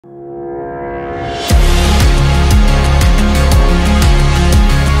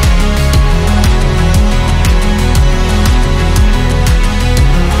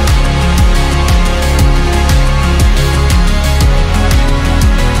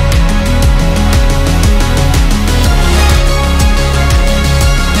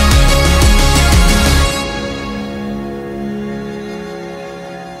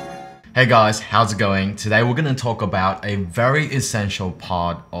Hey guys, how's it going? Today we're going to talk about a very essential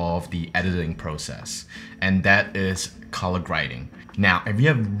part of the editing process, and that is color grading. Now, if you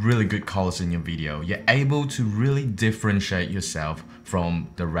have really good colors in your video, you're able to really differentiate yourself from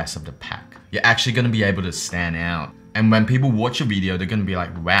the rest of the pack. You're actually going to be able to stand out. And when people watch your video, they're going to be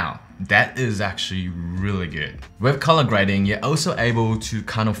like, wow, that is actually really good. With color grading, you're also able to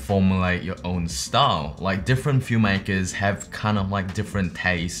kind of formulate your own style. Like different filmmakers have kind of like different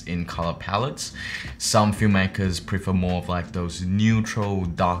tastes in color palettes. Some filmmakers prefer more of like those neutral,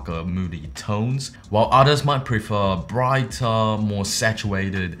 darker, moody tones, while others might prefer brighter, more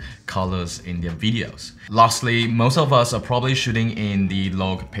saturated colors in their videos. Lastly, most of us are probably shooting in the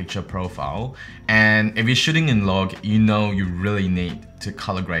log picture profile. And if you're shooting in log, you know you really need to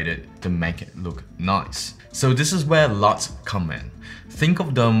color grade it to make it look nice. So this is where LUTs come in. Think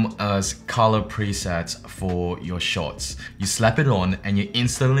of them as color presets for your shots. You slap it on and you're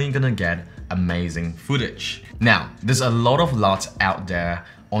instantly gonna get amazing footage. Now, there's a lot of LUTs out there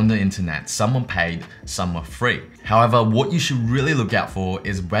on the internet. Some are paid, some are free. However, what you should really look out for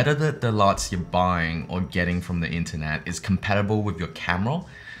is whether the LUTs you're buying or getting from the internet is compatible with your camera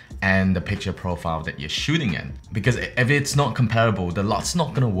and the picture profile that you're shooting in. Because if it's not compatible, the LUT's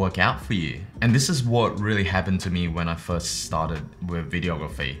not gonna work out for you. And this is what really happened to me when I first started with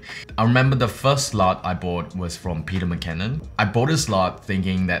videography. I remember the first LUT I bought was from Peter McKinnon. I bought this LUT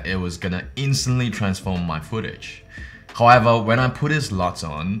thinking that it was gonna instantly transform my footage. However, when I put his LUTs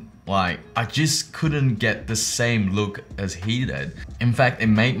on, I just couldn't get the same look as he did. In fact, it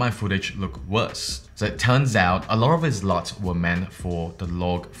made my footage look worse. So it turns out a lot of his LUTs were meant for the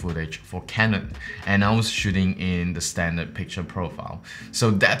log footage for Canon, and I was shooting in the standard picture profile.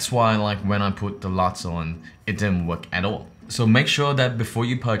 So that's why when I put the LUTs on, it didn't work at all. So make sure that before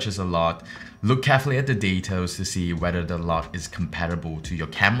you purchase a LUT, look carefully at the details to see whether the LUT is compatible to your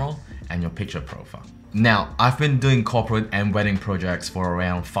camera and your picture profile. Now, I've been doing corporate and wedding projects for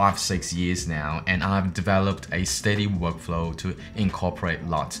around 5-6 years now, and I've developed a steady workflow to incorporate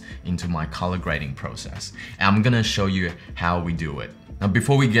LUTs into my color grading process. And I'm gonna show you how we do it. Now,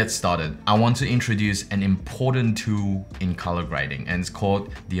 before we get started, I want to introduce an important tool in color grading, and it's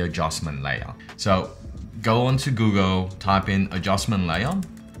called the adjustment layer. So go onto Google, type in adjustment layer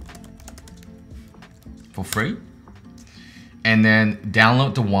for free, and then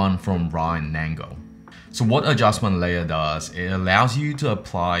download the one from Ryan Nango. So what adjustment layer does, it allows you to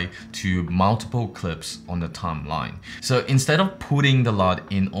apply to multiple clips on the timeline. So instead of putting the LUT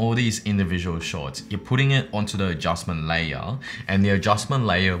in all these individual shots, you're putting it onto the adjustment layer, and the adjustment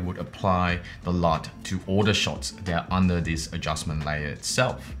layer would apply the LUT to all the shots that are under this adjustment layer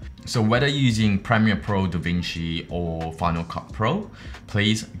itself. So whether you're using Premiere Pro, DaVinci, or Final Cut Pro,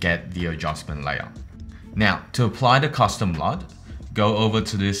 please get the adjustment layer. Now, to apply the custom LUT, go over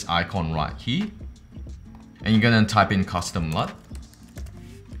to this icon right here, and you're gonna type in custom LUT.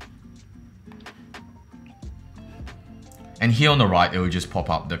 And here on the right, it will just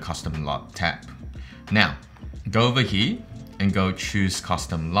pop up the custom LUT tab. Now, go over here and go choose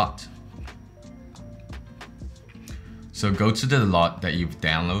custom LUT. So go to the LUT that you've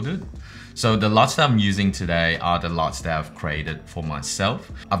downloaded. So the LUTs that I'm using today are the LUTs that I've created for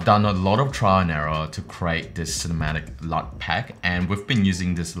myself. I've done a lot of trial and error to create this cinematic LUT pack, and we've been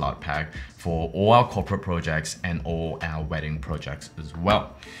using this LUT pack for all our corporate projects and all our wedding projects as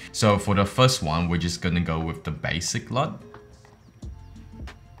well. So for the first one, we're just gonna go with the basic LUT.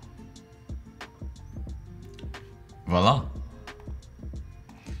 Voila.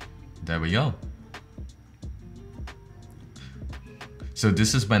 There we go. So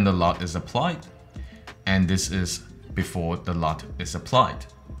this is when the LUT is applied, and this is before the LUT is applied.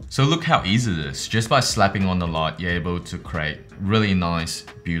 So look how easy it is. Just by slapping on the LUT, you're able to create really nice,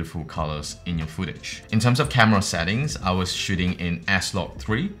 beautiful colors in your footage. In terms of camera settings, I was shooting in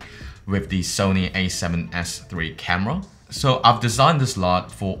S-Log3 with the Sony a7S III camera. So I've designed this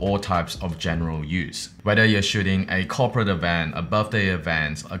LUT for all types of general use. Whether you're shooting a corporate event, a birthday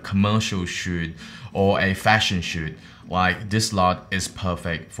event, a commercial shoot, or a fashion shoot, this LUT is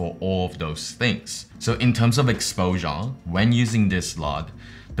perfect for all of those things. So in terms of exposure, when using this LUT,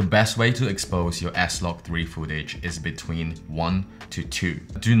 the best way to expose your S-Log3 footage is between 1 to 2.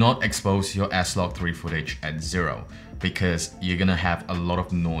 Do not expose your S-Log3 footage at 0, because you're gonna have a lot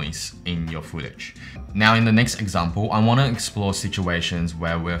of noise in your footage. Now in the next example, I wanna explore situations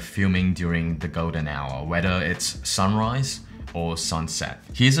where we're filming during the golden hour, whether it's sunrise or sunset.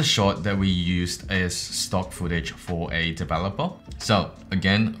 Here's a shot that we used as stock footage for a developer. So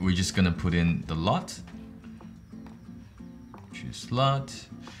again, we're just gonna put in the LUT, choose LUT,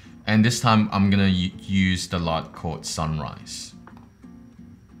 and this time I'm gonna use the LUT called sunrise.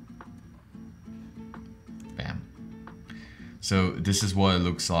 So this is what it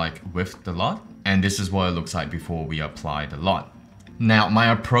looks like with the LUT, and this is what it looks like before we apply the LUT. Now,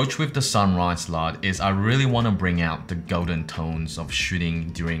 my approach with the sunrise LUT is I really want to bring out the golden tones of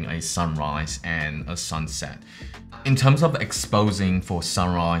shooting during a sunrise and a sunset. In terms of exposing for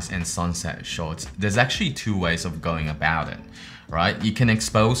sunrise and sunset shots, there's actually two ways of going about it, right? You can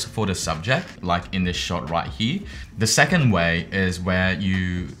expose for the subject, like in this shot right here. The second way is where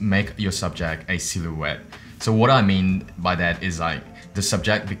you make your subject a silhouette. So what I mean by that is like the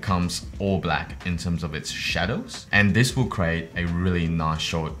subject becomes all black in terms of its shadows, and this will create a really nice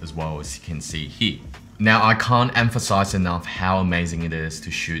shot as well, as you can see here. Now, I can't emphasize enough how amazing it is to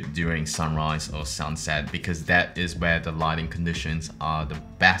shoot during sunrise or sunset, because that is where the lighting conditions are the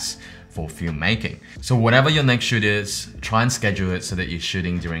best for filmmaking. So whatever your next shoot is, try and schedule it so that you're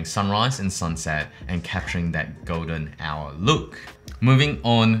shooting during sunrise and sunset and capturing that golden hour look. Moving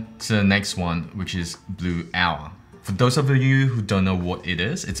on to the next one, which is blue hour. For those of you who don't know what it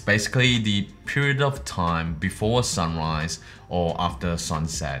is, it's basically the period of time before sunrise or after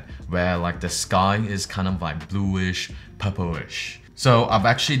sunset, where like the sky is kind of like bluish, purplish. So I've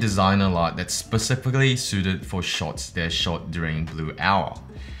actually designed a LUT that's specifically suited for shots that are shot during blue hour.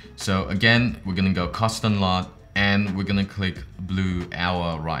 So again, we're gonna go custom LUT and we're gonna click blue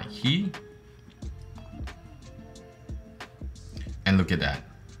hour right here. And look at that.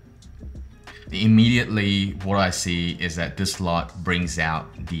 Immediately, what I see is that this LUT brings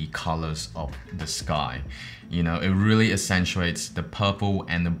out the colors of the sky. You know, it really accentuates the purple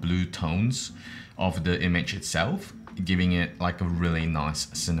and the blue tones of the image itself, giving it like a really nice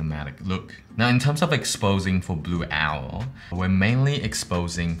cinematic look. Now, in terms of exposing for blue hour, we're mainly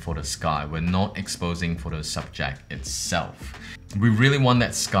exposing for the sky. We're not exposing for the subject itself. We really want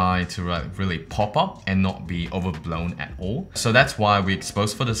that sky to really pop up and not be overblown at all. So that's why we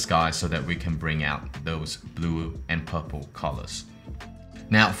expose for the sky, so that we can bring out those blue and purple colors.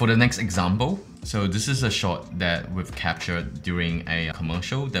 Now for the next example, so this is a shot that we've captured during a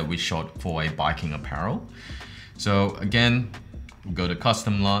commercial that we shot for a biking apparel. So again, we'll go to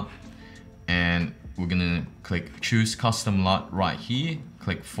custom LUT and we're gonna click choose custom LUT right here,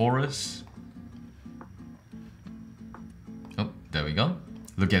 click forest. There we go.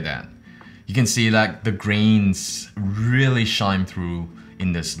 Look at that. You can see like the greens really shine through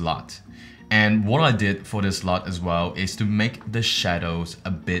in this LUT. And what I did for this LUT as well is to make the shadows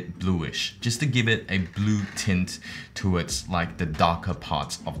a bit bluish, just to give it a blue tint towards like the darker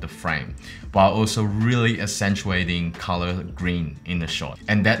parts of the frame, while also really accentuating color green in the shot.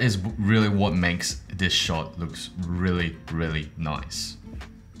 And that is really what makes this shot looks really, really nice.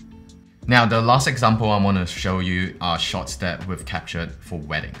 Now, the last example I want to show you are shots that we've captured for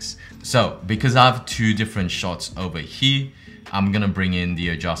weddings. So, because I have two different shots over here, I'm gonna bring in the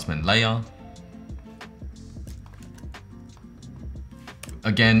adjustment layer.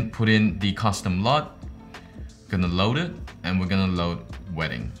 Again, put in the custom LUT, gonna load it, and we're gonna load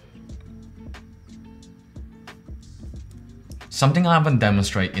wedding. Something I haven't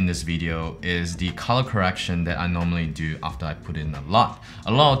demonstrated in this video is the color correction that I normally do after I put in a LUT.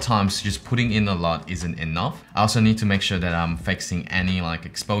 A lot of times just putting in a LUT isn't enough. I also need to make sure that I'm fixing any like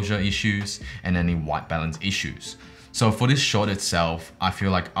exposure issues and any white balance issues. So for this shot itself, I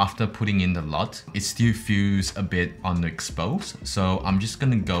feel like after putting in the LUT, it still feels a bit underexposed. So I'm just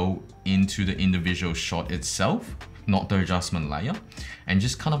gonna go into the individual shot itself, not the adjustment layer, and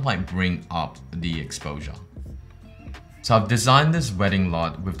just kind of like bring up the exposure. So I've designed this wedding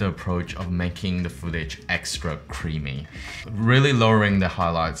LUT with the approach of making the footage extra creamy, really lowering the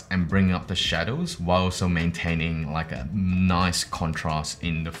highlights and bringing up the shadows while also maintaining like a nice contrast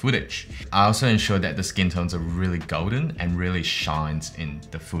in the footage. I also ensure that the skin tones are really golden and really shines in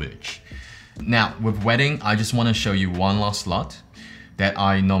the footage. Now with wedding, I just want to show you one last LUT that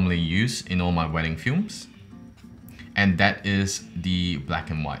I normally use in all my wedding films, and that is the black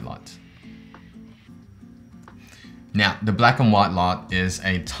and white LUT. Now, the black and white LUT is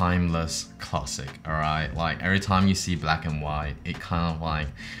a timeless classic, alright? Like every time you see black and white, it kind of like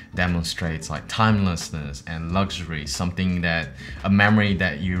demonstrates like timelessness and luxury, something that, a memory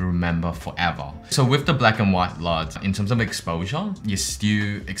that you remember forever. So with the black and white LUT, in terms of exposure, you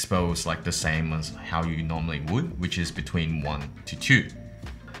still expose like the same as how you normally would, which is between 1 to 2.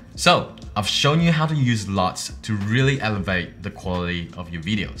 So, I've shown you how to use LUTs to really elevate the quality of your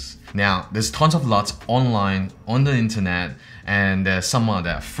videos. Now, there's tons of LUTs online, on the internet, and there's some that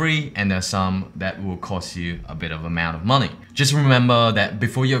are free and there's some that will cost you a bit of amount of money. Just remember that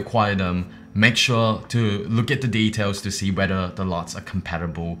before you acquire them, make sure to look at the details to see whether the LUTs are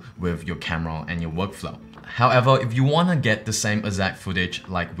compatible with your camera and your workflow. However, if you want to get the same exact footage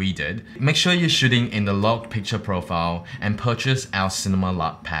like we did, make sure you're shooting in the log picture profile and purchase our Cinema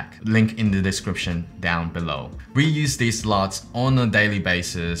LUT pack, link in the description down below. We use these LUTs on a daily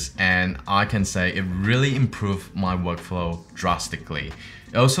basis and I can say it really improved my workflow drastically.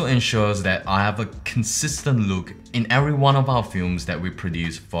 It also ensures that I have a consistent look in every one of our films that we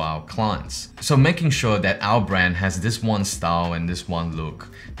produce for our clients. So making sure that our brand has this one style and this one look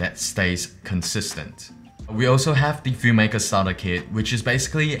that stays consistent. We also have the Filmmaker Starter Kit, which is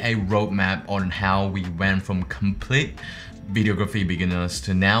basically a roadmap on how we went from complete videography beginners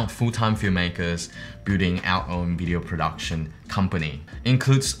to now full-time filmmakers building our own video production company. It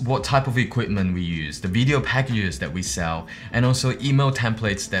includes what type of equipment we use, the video packages that we sell, and also email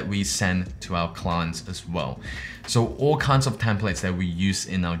templates that we send to our clients as well. So all kinds of templates that we use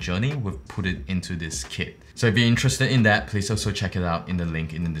in our journey, we've put it into this kit. So if you're interested in that, please also check it out in the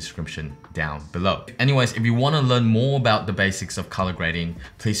link in the description down below. Anyways, if you want to learn more about the basics of color grading,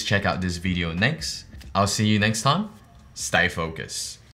 please check out this video next. I'll see you next time. Stay focused.